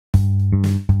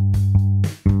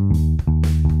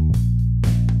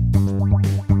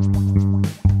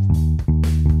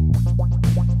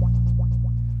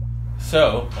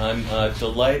So I'm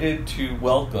delighted to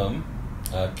welcome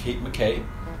Kate McKay,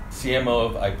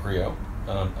 CMO of IPREO,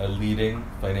 a leading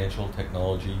financial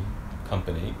technology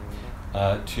company,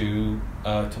 to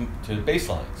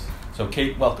Baselines. So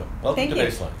Kate, welcome. Welcome to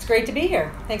Baselines. It's great to be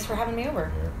here. Thanks for having me over.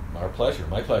 Our pleasure.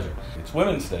 My pleasure. It's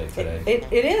Women's Day today.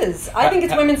 It is. I think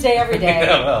it's Women's Day every day.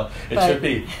 Yeah, well, it should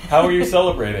be. How are you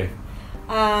celebrating?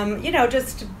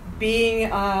 Just being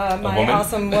my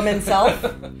awesome woman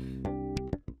self.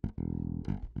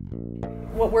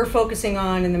 What we're focusing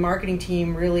on in the marketing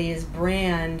team really is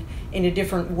brand in a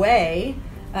different way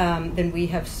than we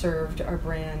have served our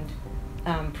brand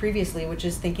previously, which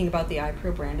is thinking about the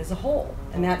IPREO brand as a whole.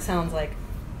 And that sounds like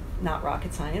not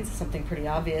rocket science, it's something pretty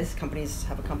obvious. Companies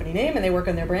have a company name and they work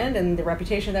on their brand and the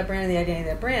reputation of that brand and the identity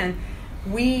of that brand.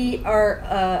 We are,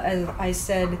 as I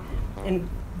said in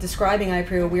describing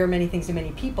IPREO, we are many things to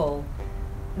many people.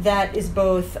 That is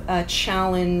both a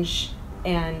challenge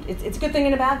and it's a good thing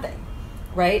and a bad thing,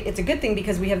 right? It's a good thing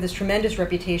because we have this tremendous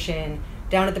reputation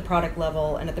down at the product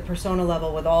level and at the persona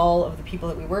level with all of the people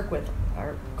that we work with,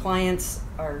 our clients,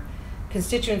 our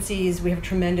constituencies. We have a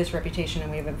tremendous reputation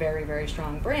and we have a very, very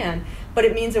strong brand, but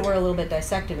it means that we're a little bit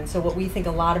dissected. And so what we think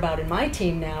a lot about in my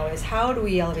team now is how do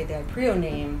we elevate the IPREO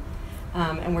name?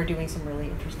 And we're doing some really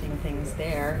interesting things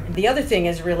there. And the other thing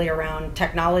is really around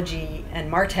technology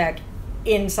and MarTech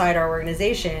inside our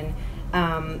organization,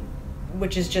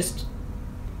 which is just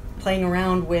playing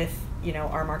around with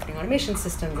our marketing automation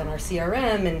systems and our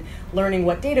CRM and learning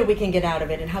what data we can get out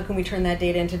of it and how can we turn that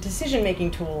data into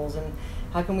decision-making tools and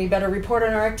how can we better report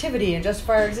on our activity and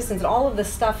justify our existence and all of the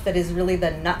stuff that is really the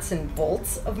nuts and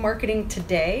bolts of marketing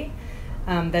today,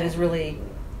 that is really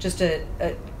just a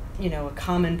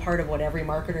common part of what every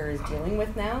marketer is dealing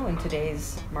with now in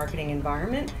today's marketing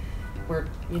environment. We're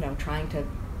trying to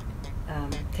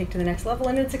take to the next level,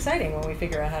 and it's exciting when we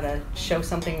figure out how to show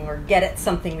something or get at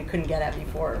something we couldn't get at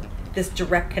before. This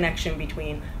direct connection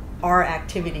between our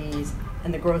activities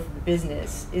and the growth of the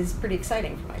business is pretty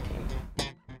exciting for my team.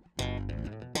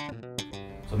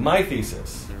 So my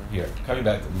thesis here, coming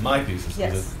back to my thesis.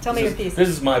 Yes, tell me your thesis. This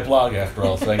is my blog after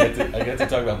all, so I get to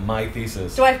talk about my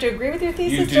thesis. Do I have to agree with your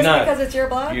thesis you do just not. Because it's your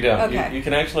blog? You don't. Okay. You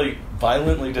can actually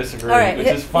violently disagree, all right, which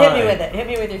is fine. Hit me with it. Hit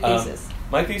me with your thesis.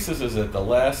 My thesis is that the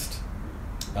last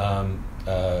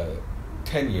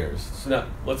 10 years, so no,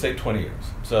 let's say 20 years.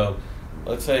 So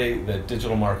let's say that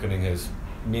digital marketing has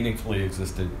meaningfully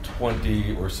existed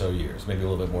 20 or so years, maybe a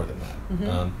little bit more than that.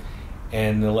 Mm-hmm.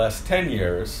 And in the last 10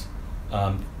 years,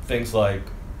 things like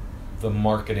the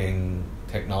marketing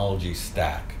technology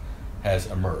stack has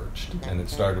emerged. Mm-hmm. And it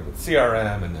started with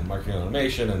CRM and then marketing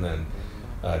automation and then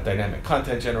dynamic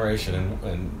content generation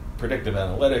and predictive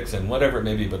analytics and whatever it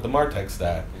may be, but the MarTech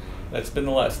stack, that's been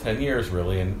the last 10 years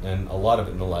really, and a lot of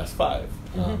it in the last 5.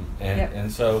 Mm-hmm.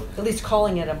 And so at least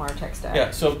calling it a MarTech stack.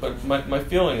 Yeah, so but my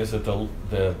feeling is that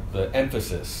the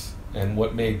emphasis and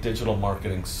what made digital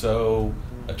marketing so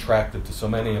attractive to so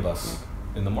many of us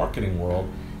in the marketing world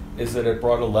is that it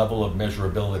brought a level of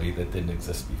measurability that didn't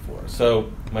exist before. So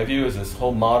my view is this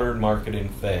whole modern marketing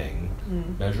thing,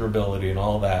 measurability and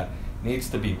all that, needs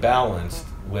to be balanced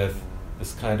with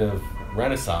this kind of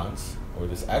renaissance, or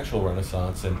this actual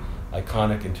renaissance and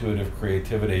iconic intuitive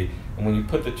creativity. And when you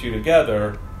put the two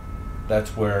together,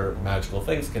 that's where magical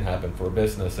things can happen for a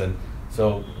business. And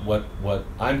so what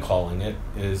I'm calling it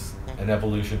is an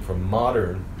evolution from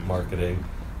modern marketing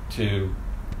to,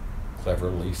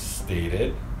 cleverly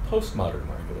stated, postmodern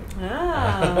marketing.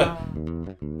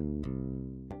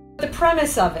 The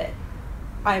premise of it,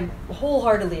 I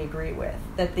wholeheartedly agree with,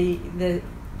 that the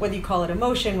whether you call it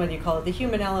emotion, whether you call it the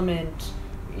human element,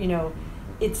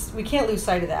 we can't lose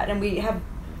sight of that. And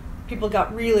people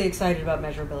got really excited about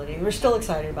measurability. We're still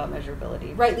excited about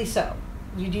measurability, rightly so.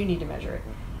 You do need to measure it.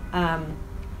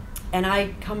 And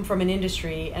I come from an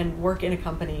industry and work in a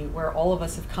company where all of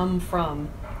us have come from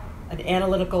an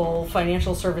analytical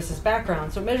financial services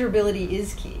background. So measurability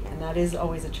is key, and that is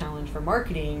always a challenge for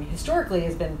marketing. Historically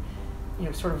has been,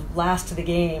 sort of last to the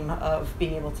game of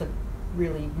being able to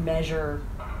really measure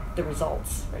the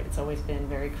results, right? It's always been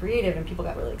very creative and people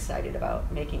got really excited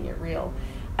about making it real.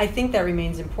 I think that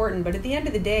remains important, but at the end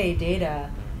of the day,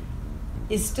 data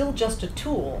is still just a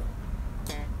tool.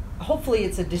 Hopefully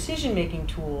it's a decision-making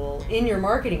tool in your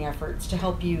marketing efforts to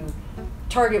help you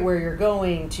target where you're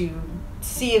going, to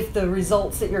see if the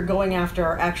results that you're going after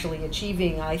are actually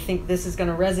achieving. I think this is going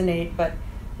to resonate, but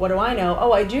what do I know?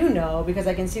 Oh, I do know because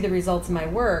I can see the results in my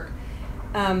work.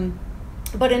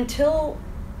 But until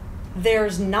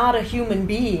there's not a human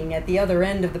being at the other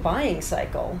end of the buying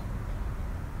cycle,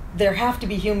 there have to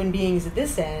be human beings at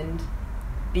this end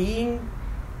being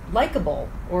likable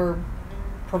or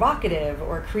provocative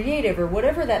or creative or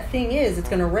whatever that thing is, it's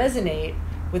going to resonate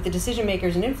with the decision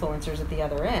makers and influencers at the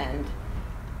other end.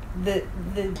 The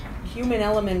human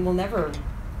element will never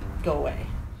go away.